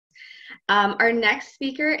Our next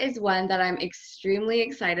speaker is one that I'm extremely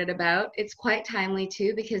excited about. It's quite timely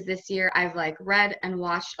too, because this year I've read and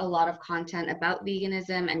watched a lot of content about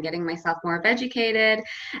veganism and getting myself more educated.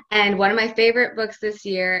 And one of my favorite books this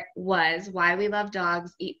year was Why We Love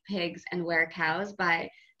Dogs, Eat Pigs, and Wear Cows by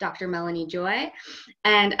Dr. Melanie Joy.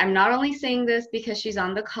 And I'm not only saying this because she's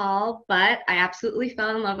on the call, but I absolutely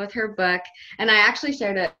fell in love with her book. And I actually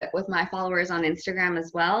shared it with my followers on Instagram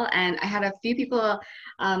as well. And I had a few people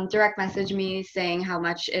direct message me saying how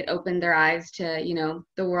much it opened their eyes to,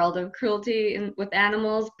 the world of cruelty with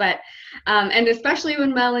animals. But, and especially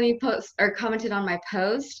when Melanie commented on my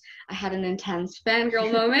post, I had an intense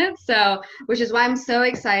fangirl moment. So, which is why I'm so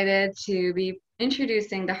excited to be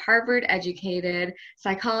introducing the Harvard-educated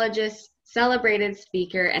psychologist, celebrated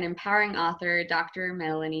speaker, and empowering author, Dr.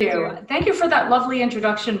 Melanie Joy. Thank you for that lovely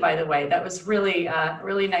introduction, by the way. That was really,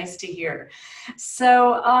 really nice to hear.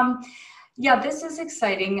 So, yeah, this is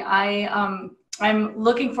exciting. I'm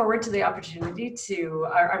looking forward to the opportunity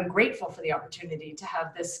I'm grateful for the opportunity to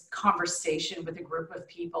have this conversation with a group of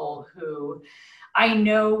people who I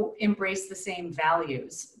know embrace the same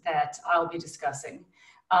values that I'll be discussing.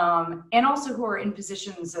 And also who are in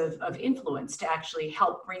positions of influence to actually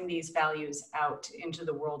help bring these values out into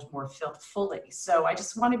the world more fully. So I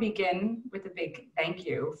just want to begin with a big thank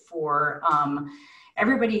you for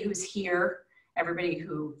everybody who's here, everybody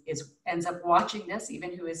who ends up watching this,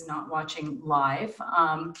 even who is not watching live,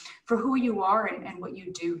 for who you are and what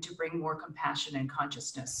you do to bring more compassion and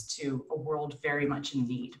consciousness to a world very much in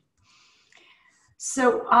need.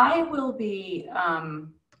 So I will be...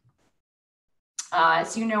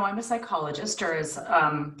 as you know, I'm a psychologist, or as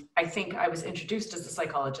I think I was introduced as a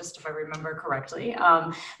psychologist, if I remember correctly.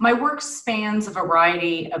 My work spans a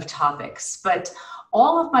variety of topics, but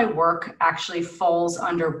all of my work actually falls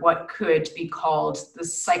under what could be called the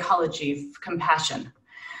psychology of compassion.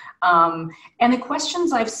 And the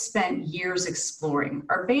questions I've spent years exploring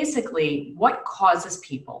are basically what causes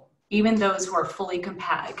people, even those who are fully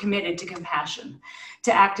committed to compassion,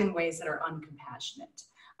 to act in ways that are uncompassionate.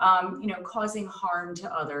 Causing harm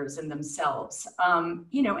to others and themselves,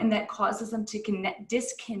 and that causes them to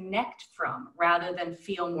disconnect from rather than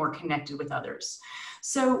feel more connected with others.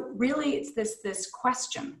 So really it's this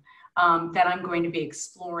question that I'm going to be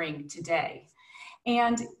exploring today.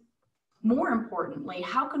 And more importantly,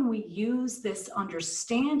 how can we use this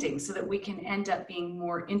understanding so that we can end up being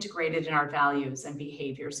more integrated in our values and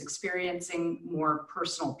behaviors, experiencing more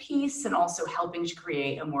personal peace and also helping to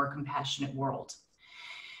create a more compassionate world.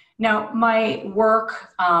 Now, my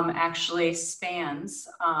work actually spans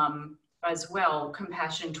as well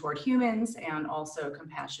compassion toward humans and also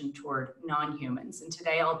compassion toward non-humans. And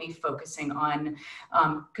today I'll be focusing on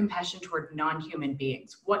compassion toward non-human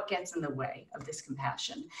beings. What gets in the way of this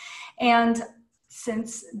compassion? And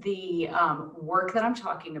since the work that I'm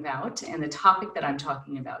talking about and the topic that I'm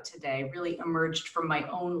talking about today really emerged from my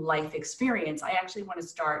own life experience, I actually want to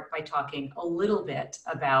start by talking a little bit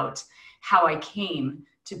about how I came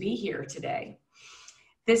to be here today.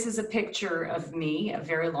 This is a picture of me a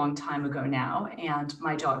very long time ago now, and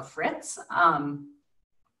my dog Fritz.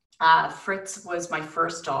 Fritz was my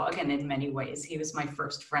first dog, and in many ways, he was my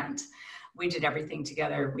first friend. We did everything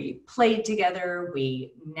together. We played together,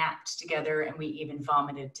 we napped together, and we even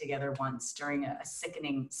vomited together once during a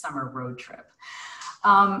sickening summer road trip.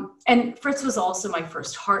 And Fritz was also my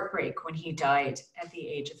first heartbreak when he died at the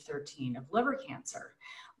age of 13 of liver cancer.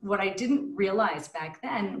 What I didn't realize back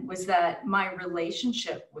then was that my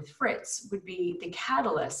relationship with Fritz would be the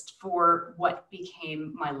catalyst for what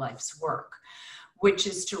became my life's work, which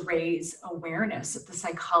is to raise awareness of the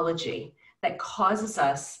psychology that causes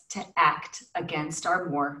us to act against our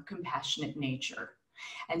more compassionate nature.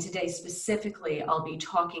 And today specifically, I'll be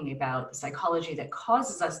talking about the psychology that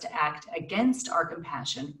causes us to act against our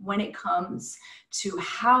compassion when it comes to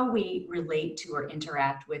how we relate to or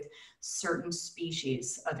interact with certain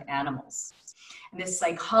species of animals. And this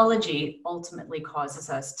psychology ultimately causes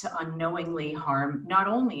us to unknowingly harm not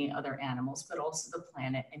only other animals, but also the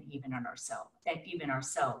planet and even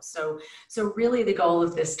ourselves. So really the goal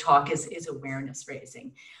of this talk is awareness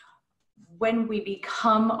raising. When we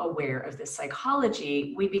become aware of this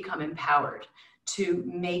psychology, we become empowered to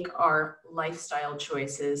make our lifestyle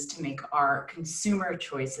choices, to make our consumer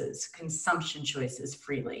choices, consumption choices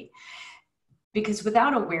freely. Because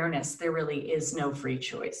without awareness, there really is no free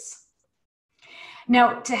choice.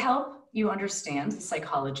 Now, to help you understand the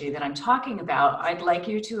psychology that I'm talking about, I'd like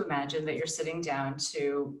you to imagine that you're sitting down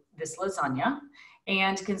to this lasagna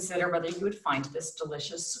and consider whether you would find this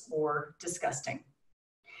delicious or disgusting.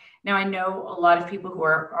 Now, I know a lot of people who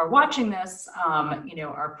are watching this,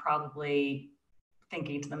 are probably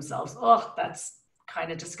thinking to themselves, oh, that's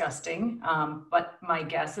kind of disgusting. But my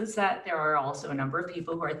guess is that there are also a number of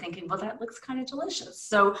people who are thinking, well, that looks kind of delicious.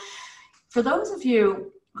 So for those of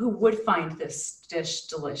you who would find this dish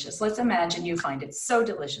delicious, let's imagine you find it so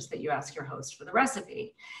delicious that you ask your host for the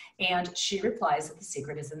recipe. And she replies that the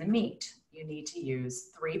secret is in the meat. You need to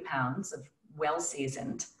use 3 pounds of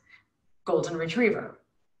well-seasoned golden retriever.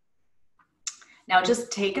 Now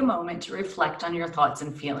just take a moment to reflect on your thoughts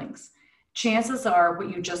and feelings. Chances are what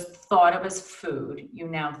you just thought of as food, you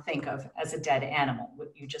now think of as a dead animal.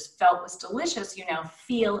 What you just felt was delicious, you now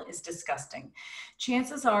feel is disgusting.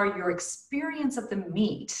 Chances are your experience of the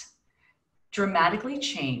meat dramatically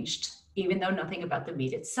changed, even though nothing about the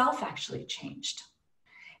meat itself actually changed.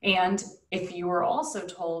 And if you were also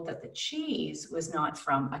told that the cheese was not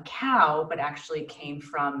from a cow, but actually came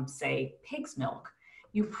from, say, pig's milk,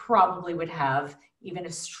 you probably would have even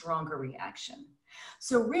a stronger reaction.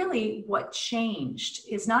 So really what changed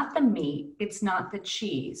is not the meat, it's not the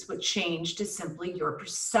cheese. What changed is simply your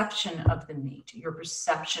perception of the meat, your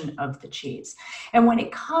perception of the cheese. And when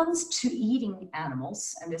it comes to eating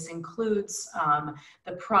animals, and this includes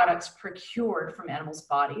the products procured from animals'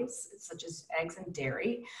 bodies, such as eggs and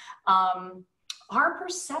dairy, our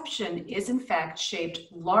perception is in fact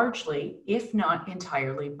shaped largely, if not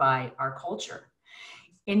entirely, by our culture.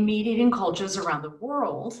 In meat-eating cultures around the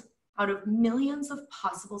world, out of millions of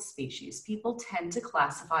possible species, people tend to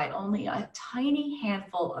classify only a tiny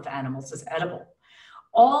handful of animals as edible.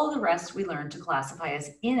 All the rest we learn to classify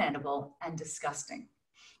as inedible and disgusting,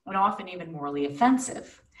 and often even morally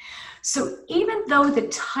offensive. So even though the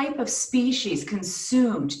type of species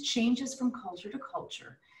consumed changes from culture to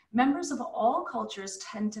culture, members of all cultures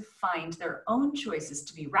tend to find their own choices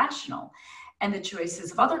to be rational and the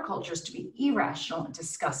choices of other cultures to be irrational,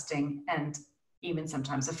 disgusting, and even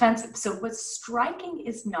sometimes offensive. So what's striking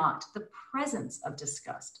is not the presence of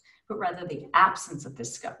disgust, but rather the absence of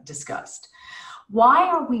disgust. Why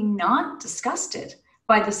are we not disgusted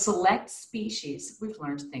by the select species we've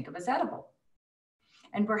learned to think of as edible?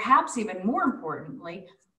 And perhaps even more importantly,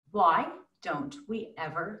 why don't we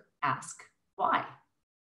ever ask why?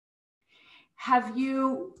 Have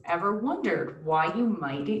you ever wondered why you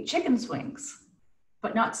might eat chicken's wings,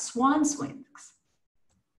 but not swan's wings?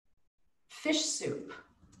 Fish soup,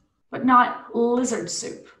 but not lizard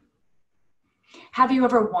soup? Have you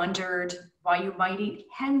ever wondered why you might eat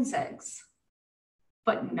hen's eggs,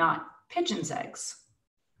 but not pigeon's eggs?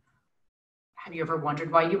 Have you ever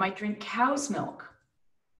wondered why you might drink cow's milk,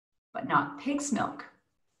 but not pig's milk?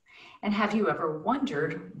 And have you ever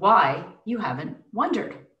wondered why you haven't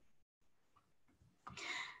wondered?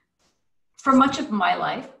 For much of my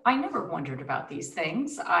life, I never wondered about these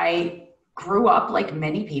things. I grew up, like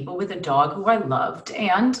many people, with a dog who I loved.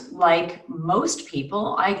 And like most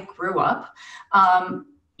people, I grew up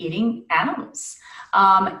eating animals,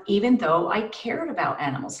 even though I cared about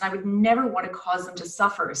animals. And I would never want to cause them to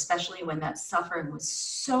suffer, especially when that suffering was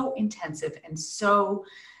so intensive and so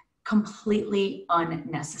completely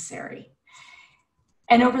unnecessary.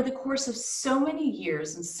 And over the course of so many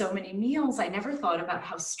years and so many meals, I never thought about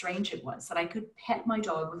how strange it was that I could pet my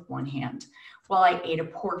dog with one hand while I ate a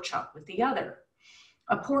pork chop with the other.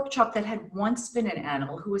 A pork chop that had once been an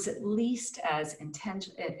animal who was at least as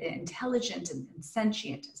intelligent and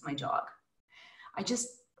sentient as my dog. I just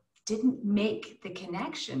didn't make the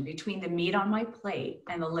connection between the meat on my plate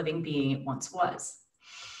and the living being it once was.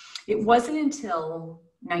 It wasn't until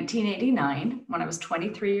 1989, when I was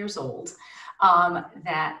 23 years old,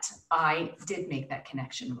 that I did make that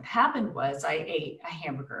connection. What happened was I ate a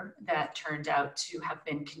hamburger that turned out to have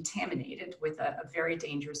been contaminated with a very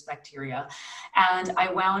dangerous bacteria. And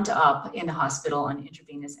I wound up in the hospital on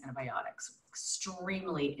intravenous antibiotics,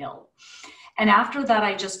 extremely ill. And after that,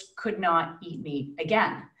 I just could not eat meat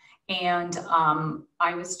again. And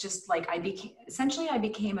I was just like, I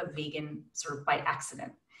became a vegan sort of by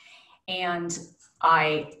accident. And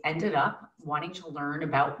I ended up wanting to learn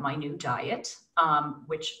about my new diet,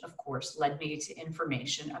 which of course led me to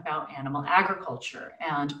information about animal agriculture.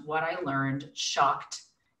 And what I learned shocked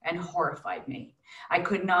and horrified me. I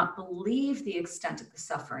could not believe the extent of the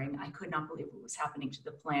suffering. I could not believe what was happening to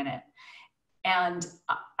the planet. And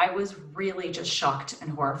I was really just shocked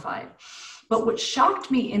and horrified. But what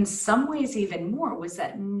shocked me in some ways even more was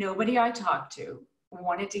that nobody I talked to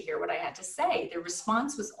wanted to hear what I had to say. The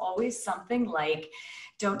response was always something like,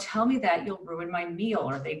 "Don't tell me that, you'll ruin my meal,"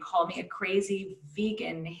 or they'd call me a crazy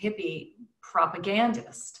vegan hippie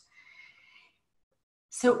propagandist.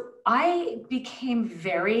 So I became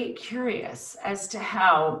very curious as to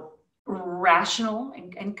how rational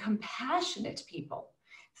and compassionate people,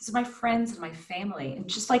 this is my friends and my family, and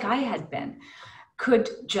just like I had been, could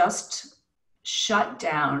just shut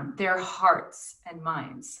down their hearts and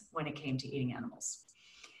minds when it came to eating animals.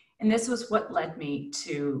 And this was what led me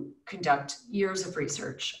to conduct years of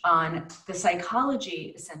research on the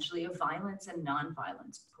psychology, essentially, of violence and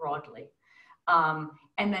nonviolence broadly.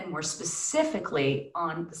 And then more specifically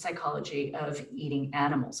on the psychology of eating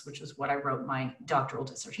animals, which is what I wrote my doctoral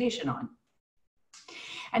dissertation on.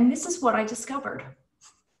 And this is what I discovered.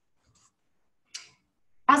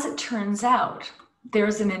 As it turns out,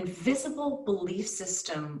 there's an invisible belief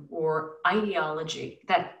system or ideology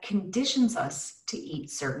that conditions us to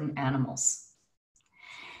eat certain animals.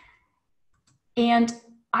 And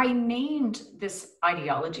I named this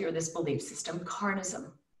ideology or this belief system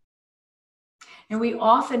carnism. And we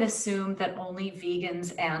often assume that only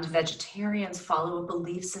vegans and vegetarians follow a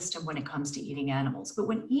belief system when it comes to eating animals. But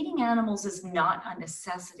when eating animals is not a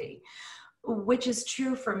necessity, which is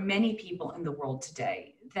true for many people in the world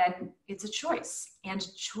today, then it's a choice. And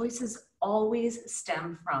choices always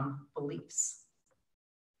stem from beliefs.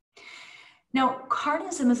 Now,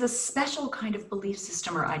 carnism is a special kind of belief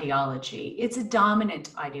system or ideology. It's a dominant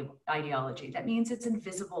ideology. That means it's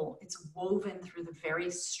invisible. It's woven through the very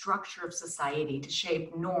structure of society to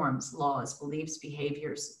shape norms, laws, beliefs,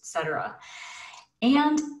 behaviors, etc.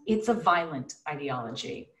 And it's a violent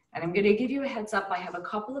ideology. And I'm going to give you a heads up. I have a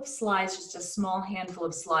couple of slides, just a small handful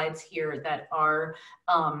of slides here that are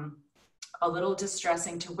a little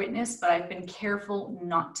distressing to witness, but I've been careful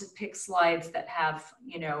not to pick slides that have,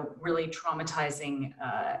 really traumatizing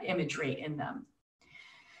imagery in them.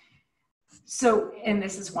 So, and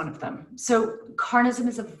this is one of them. So carnism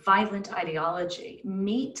is a violent ideology.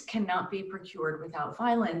 Meat cannot be procured without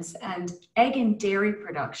violence, and egg and dairy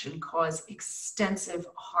production cause extensive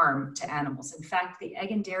harm to animals. In fact, the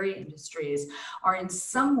egg and dairy industries are in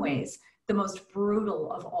some ways the most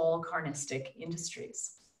brutal of all carnistic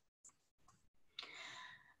industries.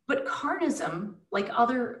 But carnism, like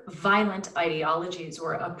other violent ideologies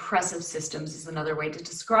or oppressive systems is another way to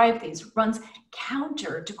describe these, runs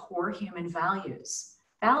counter to core human values.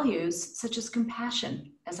 Values such as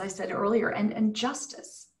compassion, as I said earlier, and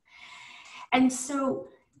justice. And so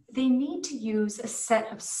they need to use a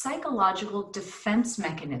set of psychological defense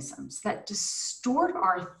mechanisms that distort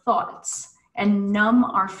our thoughts and numb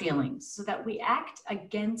our feelings so that we act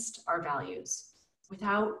against our values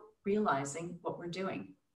without realizing what we're doing.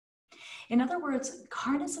 In other words,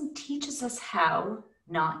 carnism teaches us how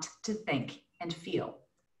not to think and feel.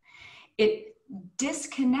 It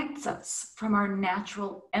disconnects us from our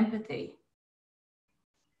natural empathy.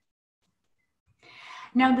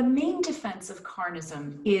 Now, the main defense of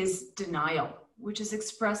carnism is denial, which is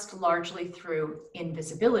expressed largely through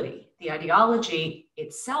invisibility. The ideology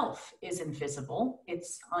itself is invisible,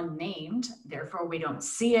 it's unnamed, therefore we don't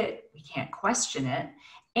see it, we can't question it,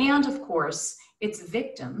 and of course, its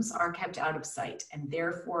victims are kept out of sight and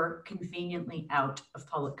therefore conveniently out of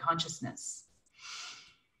public consciousness.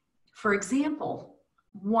 For example,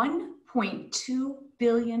 1.2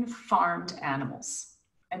 billion farmed animals,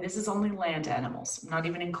 and this is only land animals, not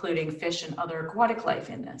even including fish and other aquatic life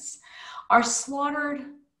in this, are slaughtered.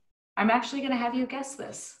 I'm actually going to have you guess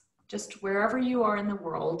this. Just wherever you are in the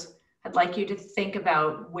world, I'd like you to think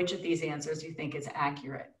about which of these answers you think is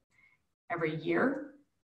accurate. Every year,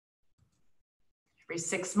 every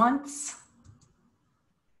 6 months,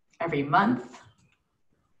 every month,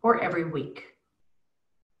 or every week.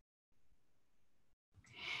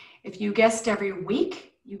 If you guessed every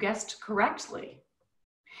week, you guessed correctly.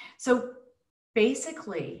 So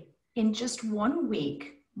basically, in just 1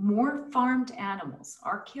 week, more farmed animals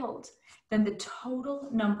are killed than the total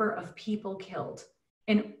number of people killed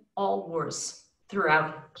in all wars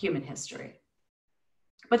throughout human history.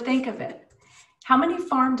 But think of it. How many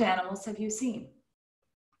farmed animals have you seen?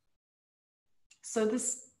 So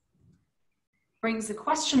this brings the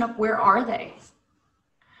question up, where are they?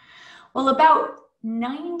 Well, about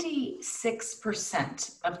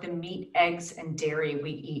 96% of the meat, eggs, and dairy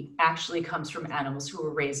we eat actually comes from animals who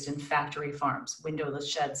were raised in factory farms, windowless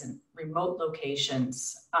sheds, and remote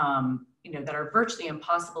locations, that are virtually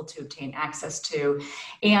impossible to obtain access to.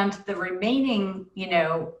 And the remaining,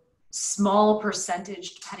 small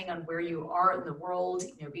percentage, depending on where you are in the world,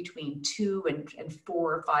 between 2 and 4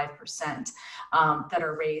 or 5%, that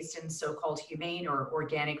are raised in so-called humane or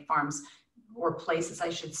organic farms, or places, I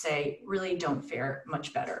should say, really don't fare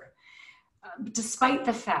much better. Despite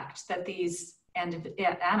the fact that these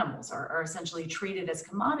animals are essentially treated as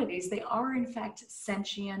commodities, they are in fact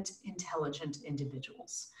sentient, intelligent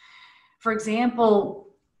individuals. For example,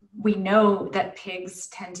 we know that pigs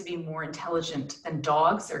tend to be more intelligent than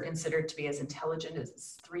dogs. They're considered to be as intelligent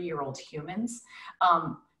as 3-year-old humans.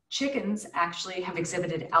 chickens actually have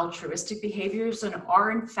exhibited altruistic behaviors and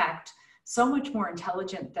are in fact so much more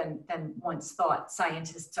intelligent than once thought.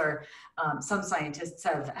 Scientists are, some scientists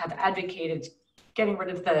have advocated getting rid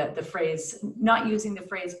of the phrase, not using the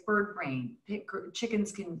phrase bird brain.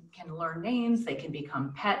 Chickens can learn names, they can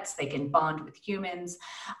become pets, they can bond with humans.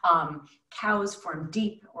 Cows form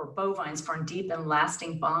deep, or bovines form deep and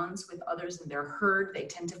lasting bonds with others in their herd. They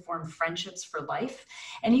tend to form friendships for life.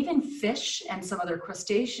 And even fish and some other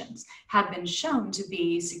crustaceans have been shown to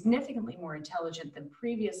be significantly more intelligent than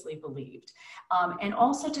previously believed. And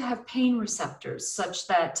also to have pain receptors such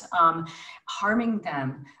that harming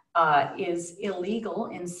them is illegal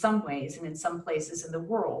in some ways and in some places in the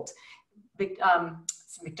world.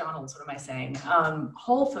 McDonald's, what am I saying?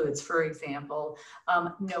 Whole Foods, for example,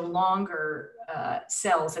 no longer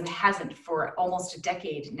sells, and hasn't for almost a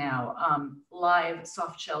decade now, live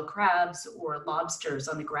soft-shell crabs or lobsters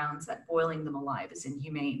on the grounds that boiling them alive is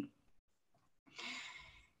inhumane.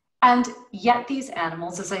 And yet these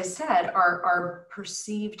animals, as I said, are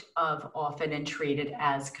perceived of often and treated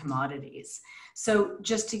as commodities. So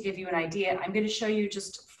just to give you an idea, I'm going to show you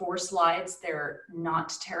just 4 slides. They're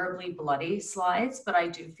not terribly bloody slides, but I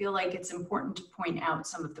do feel like it's important to point out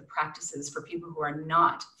some of the practices for people who are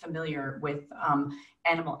not familiar with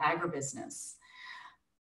animal agribusiness.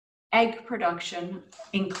 Egg production,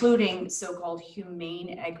 including so-called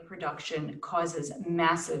humane egg production, causes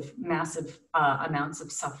massive amounts of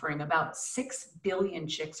suffering. About 6 billion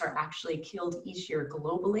chicks are actually killed each year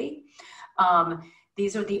globally.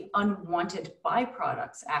 These are the unwanted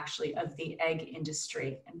byproducts, actually, of the egg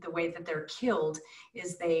industry. And the way that they're killed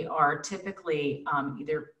is they are typically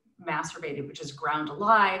either macerated, which is ground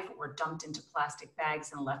alive, or dumped into plastic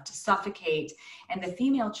bags and left to suffocate. And the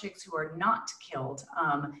female chicks who are not killed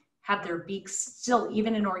have their beaks still,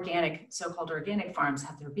 even in organic, so-called organic farms,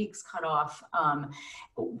 have their beaks cut off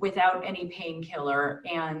without any painkiller.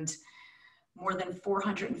 And more than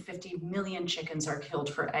 450 million chickens are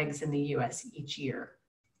killed for eggs in the US each year.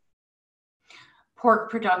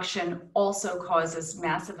 Pork production also causes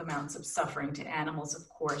massive amounts of suffering to animals, of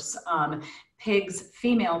course. Pigs,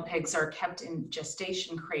 female pigs, are kept in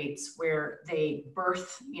gestation crates where they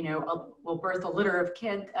birth, will birth a litter of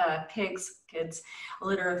a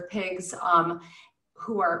litter of pigs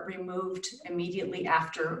who are removed immediately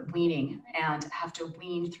after weaning and have to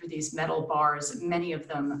wean through these metal bars. Many of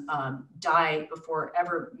them die before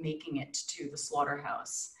ever making it to the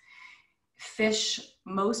slaughterhouse. Fish,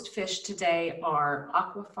 most fish today are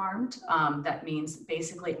aqua farmed. That means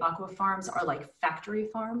basically aqua farms are like factory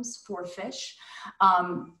farms for fish.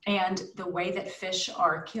 And the way that fish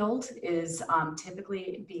are killed is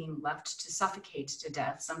typically being left to suffocate to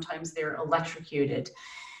death. Sometimes they're electrocuted.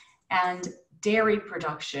 And dairy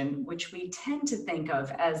production, which we tend to think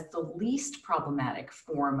of as the least problematic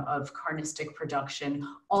form of carnistic production,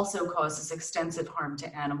 also causes extensive harm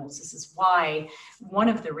to animals. This is why, one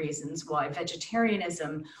of the reasons why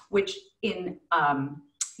vegetarianism, which in,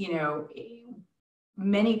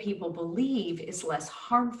 many people believe is less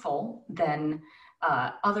harmful than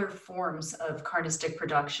other forms of carnistic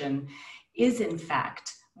production, is in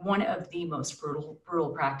fact one of the most brutal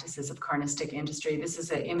practices of carnistic industry. This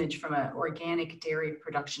is an image from an organic dairy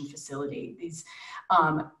production facility. These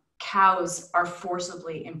cows are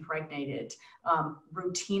forcibly impregnated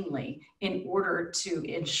routinely in order to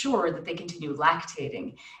ensure that they continue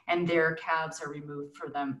lactating, and their calves are removed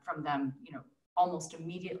from them, almost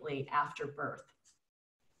immediately after birth.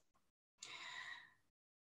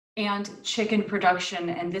 And chicken production,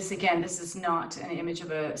 and this again, this is not an image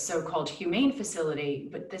of a so-called humane facility,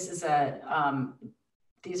 but this is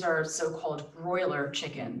these are so-called broiler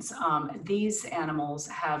chickens. These animals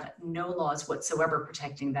have no laws whatsoever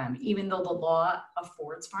protecting them, even though the law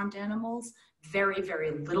affords farmed animals very,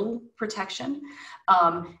 very little protection.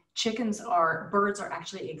 Birds are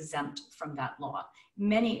actually exempt from that law.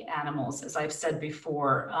 Many animals, as I've said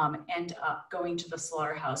before, end up going to the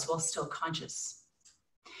slaughterhouse while still conscious.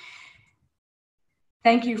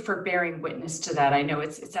 Thank you for bearing witness to that. I know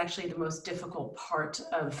it's actually the most difficult part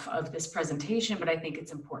of this presentation, but I think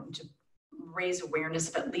it's important to raise awareness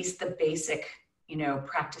of at least the basic,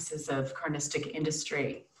 practices of carnistic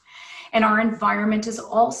industry. And our environment is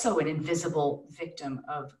also an invisible victim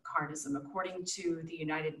of carnism. According to the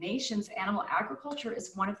United Nations, animal agriculture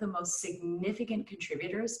is one of the most significant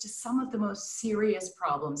contributors to some of the most serious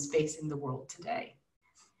problems facing the world today.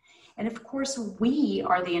 And of course, we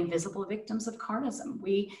are the invisible victims of carnism.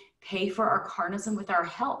 We pay for our carnism with our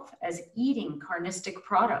health, as eating carnistic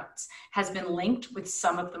products has been linked with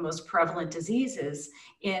some of the most prevalent diseases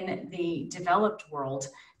in the developed world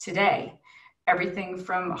today. everything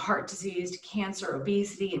from heart disease to cancer,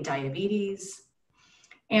 obesity, and diabetes.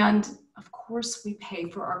 And of course, we pay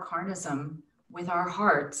for our carnism with our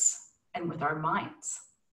hearts and with our minds.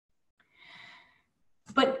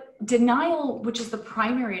 But denial, which is the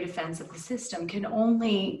primary defense of the system, can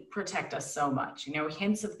only protect us so much. You know,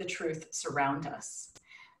 hints of the truth surround us.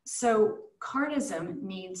 So carnism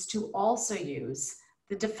needs to also use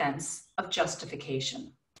the defense of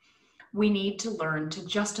justification. We need to learn to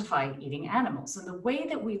justify eating animals. And the way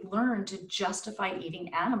that we learn to justify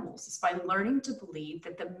eating animals is by learning to believe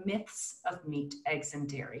that the myths of meat, eggs, and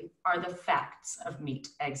dairy are the facts of meat,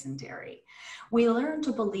 eggs, and dairy. We learn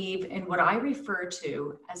to believe in what I refer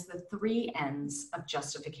to as the 3 N's of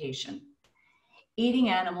justification. Eating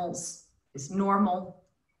animals is normal,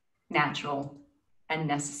 natural, and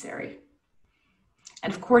necessary.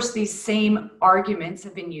 And of course, these same arguments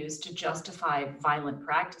have been used to justify violent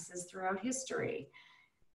practices throughout history.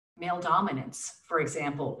 Male dominance, for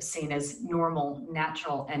example, was seen as normal,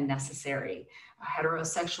 natural, and necessary.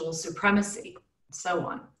 Heterosexual supremacy, and so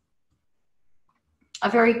on. A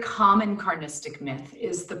very common carnistic myth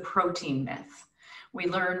is the protein myth. We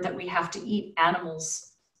learn that we have to eat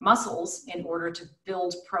animals' muscles in order to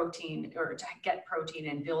build protein, or to get protein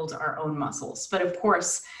and build our own muscles. But of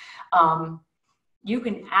course, you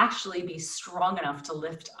can actually be strong enough to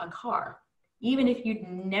lift a car, even if you'd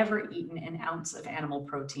never eaten an ounce of animal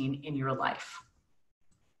protein in your life.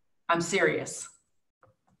 I'm serious.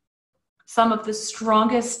 Some of the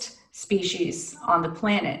strongest species on the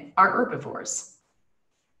planet are herbivores.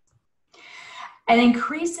 An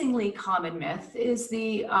increasingly common myth is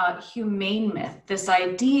the humane myth, this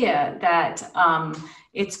idea that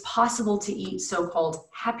it's possible to eat so-called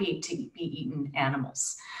happy to be eaten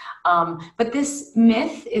animals. But this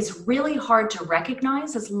myth is really hard to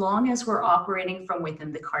recognize as long as we're operating from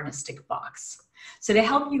within the carnistic box. So to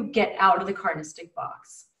help you get out of the carnistic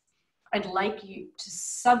box, I'd like you to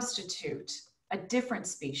substitute a different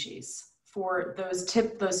species for those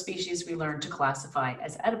species we learned to classify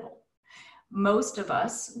as edible. Most of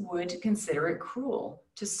us would consider it cruel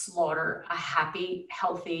to slaughter a happy,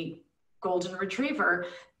 healthy golden retriever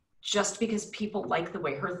just because people like the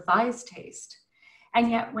way her thighs taste.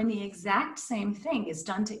 And yet, when the exact same thing is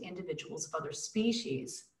done to individuals of other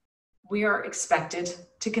species, we are expected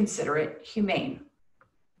to consider it humane.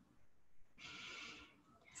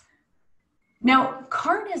 Now,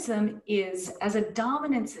 carnism is, as a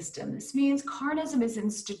dominant system, this means carnism is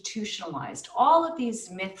institutionalized. All of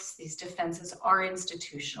these myths, these defenses are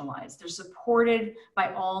institutionalized. They're supported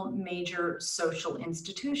by all major social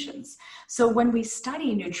institutions. So when we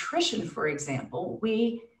study nutrition, for example,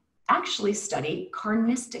 we actually study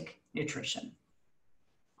carnistic nutrition.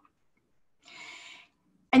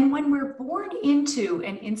 And when we're born into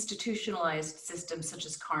an institutionalized system such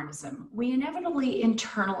as carnism, we inevitably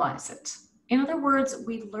internalize it. In other words,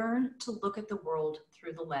 we learn to look at the world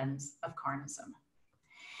through the lens of carnism.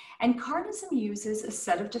 And carnism uses a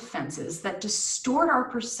set of defenses that distort our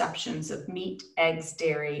perceptions of meat, eggs,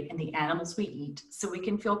 dairy, and the animals we eat so we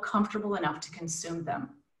can feel comfortable enough to consume them.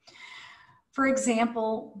 For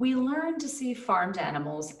example, we learn to see farmed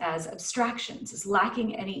animals as abstractions, as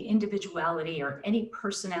lacking any individuality or any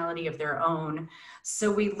personality of their own.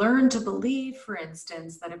 So we learn to believe, for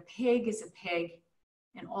instance, that a pig is a pig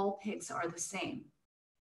and all pigs are the same.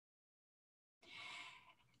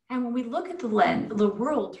 And when we look at the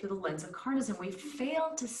world through the lens of carnism, we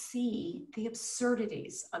fail to see the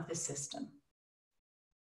absurdities of the system.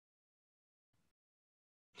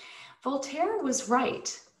 Voltaire was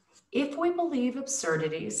right. If we believe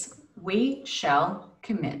absurdities, we shall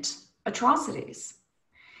commit atrocities.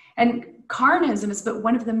 And carnism is but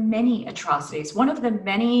one of the many atrocities, one of the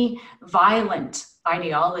many violent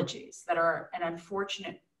ideologies that are an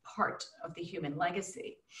unfortunate part of the human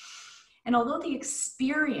legacy. And although the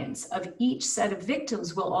experience of each set of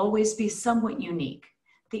victims will always be somewhat unique,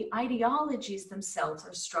 the ideologies themselves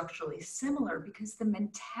are structurally similar because the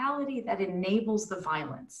mentality that enables the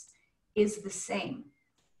violence is the same.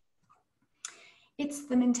 It's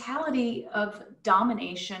the mentality of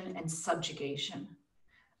domination and subjugation,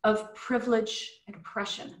 of privilege and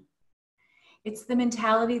oppression. It's the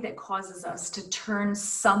mentality that causes us to turn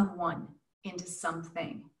someone into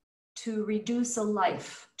something, to reduce a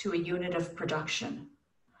life to a unit of production.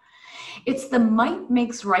 It's the might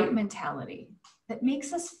makes right mentality that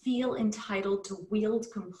makes us feel entitled to wield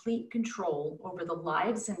complete control over the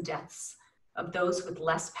lives and deaths of those with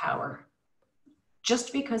less power,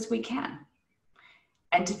 just because we can,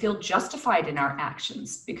 and to feel justified in our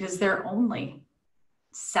actions because they're only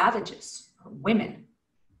savages, or women,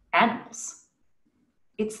 animals.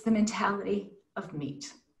 It's the mentality of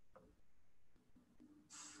meat.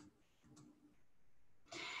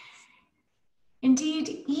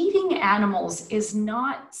 Indeed, eating animals is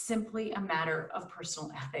not simply a matter of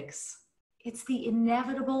personal ethics. It's the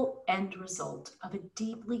inevitable end result of a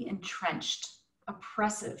deeply entrenched,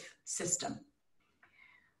 oppressive system.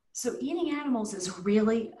 So eating animals is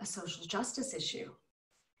really a social justice issue.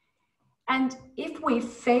 And if we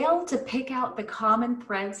fail to pick out the common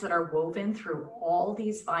threads that are woven through all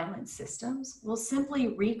these violent systems, we'll simply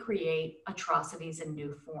recreate atrocities in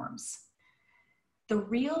new forms. The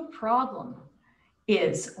real problem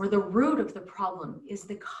is, or the root of the problem is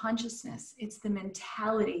the consciousness. It's the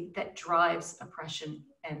mentality that drives oppression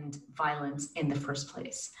and violence in the first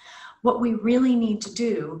place. What we really need to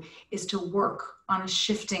do is to work on a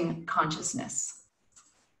shifting consciousness.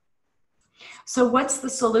 So what's the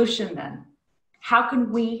solution then? How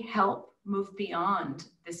can we help move beyond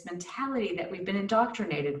this mentality that we've been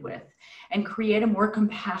indoctrinated with and create a more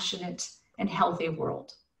compassionate and healthy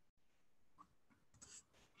world?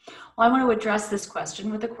 Well, I want to address this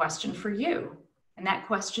question with a question for you. And that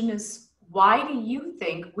question is, why do you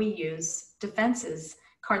think we use defenses,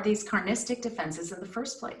 these carnistic defenses in the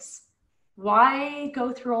first place? Why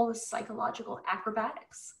go through all this psychological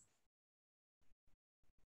acrobatics?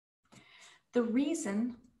 The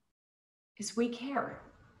reason is we care.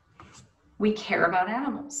 We care about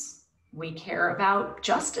animals. We care about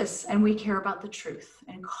justice, and we care about the truth.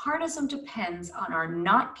 And carnism depends on our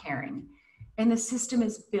not caring, and the system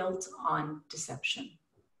is built on deception.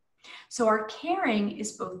 So our caring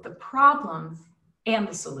is both the problem and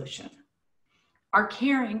the solution. Our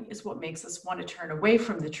caring is what makes us want to turn away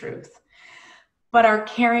from the truth. But our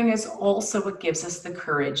caring is also what gives us the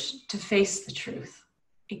courage to face the truth.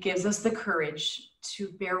 It gives us the courage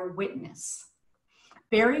to bear witness.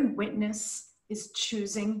 Bearing witness is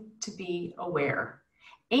choosing to be aware.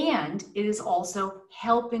 And it is also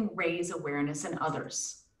helping raise awareness in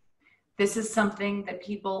others. This is something that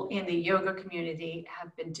people in the yoga community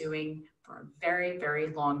have been doing for a very, very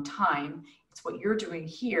long time. It's what you're doing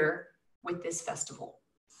here with this festival.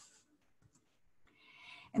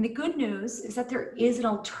 And the good news is that there is an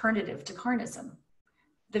alternative to carnism.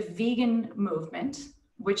 The vegan movement,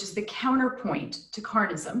 which is the counterpoint to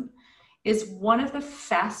carnism, is one of the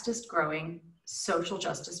fastest growing social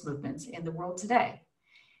justice movements in the world today.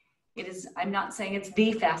 It is, I'm not saying it's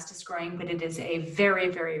the fastest growing, but it is a very,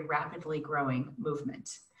 very rapidly growing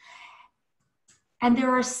movement. And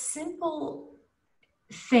there are simple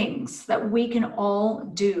things that we can all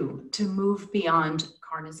do to move beyond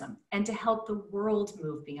carnism and to help the world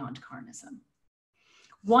move beyond carnism.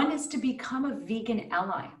 One is to become a vegan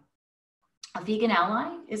ally. A vegan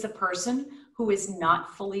ally is a person who is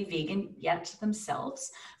not fully vegan yet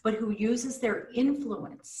themselves, but who uses their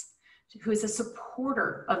influence, who is a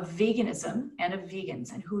supporter of veganism and of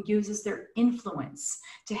vegans, and who uses their influence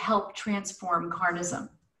to help transform carnism.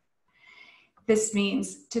 This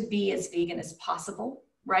means to be as vegan as possible,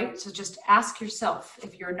 right? So just ask yourself,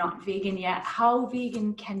 if you're not vegan yet, how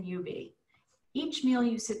vegan can you be? Each meal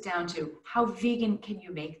you sit down to, how vegan can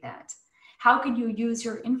you make that? How can you use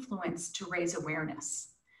your influence to raise awareness?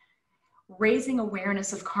 Raising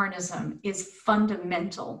awareness of carnism is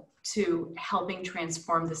fundamental to helping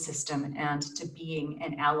transform the system and to being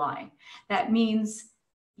an ally. That means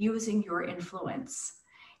using your influence.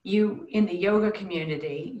 You, in the yoga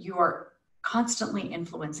community, you are constantly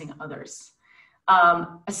influencing others,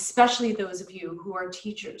 especially those of you who are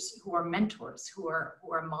teachers, who are mentors, who are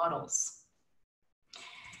models.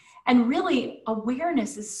 And really,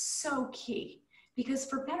 awareness is so key. Because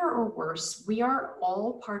for better or worse, we are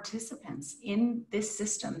all participants in this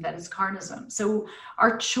system that is carnism. So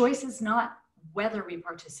our choice is not whether we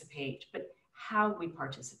participate, but how we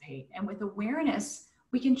participate. And with awareness,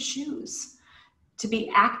 we can choose to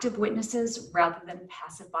be active witnesses rather than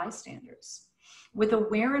passive bystanders. With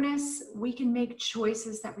awareness, we can make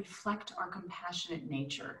choices that reflect our compassionate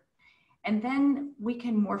nature. And then we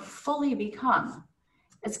can more fully become,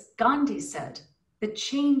 as Gandhi said, the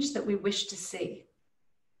change that we wish to see.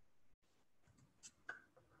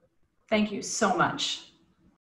 Thank you so much.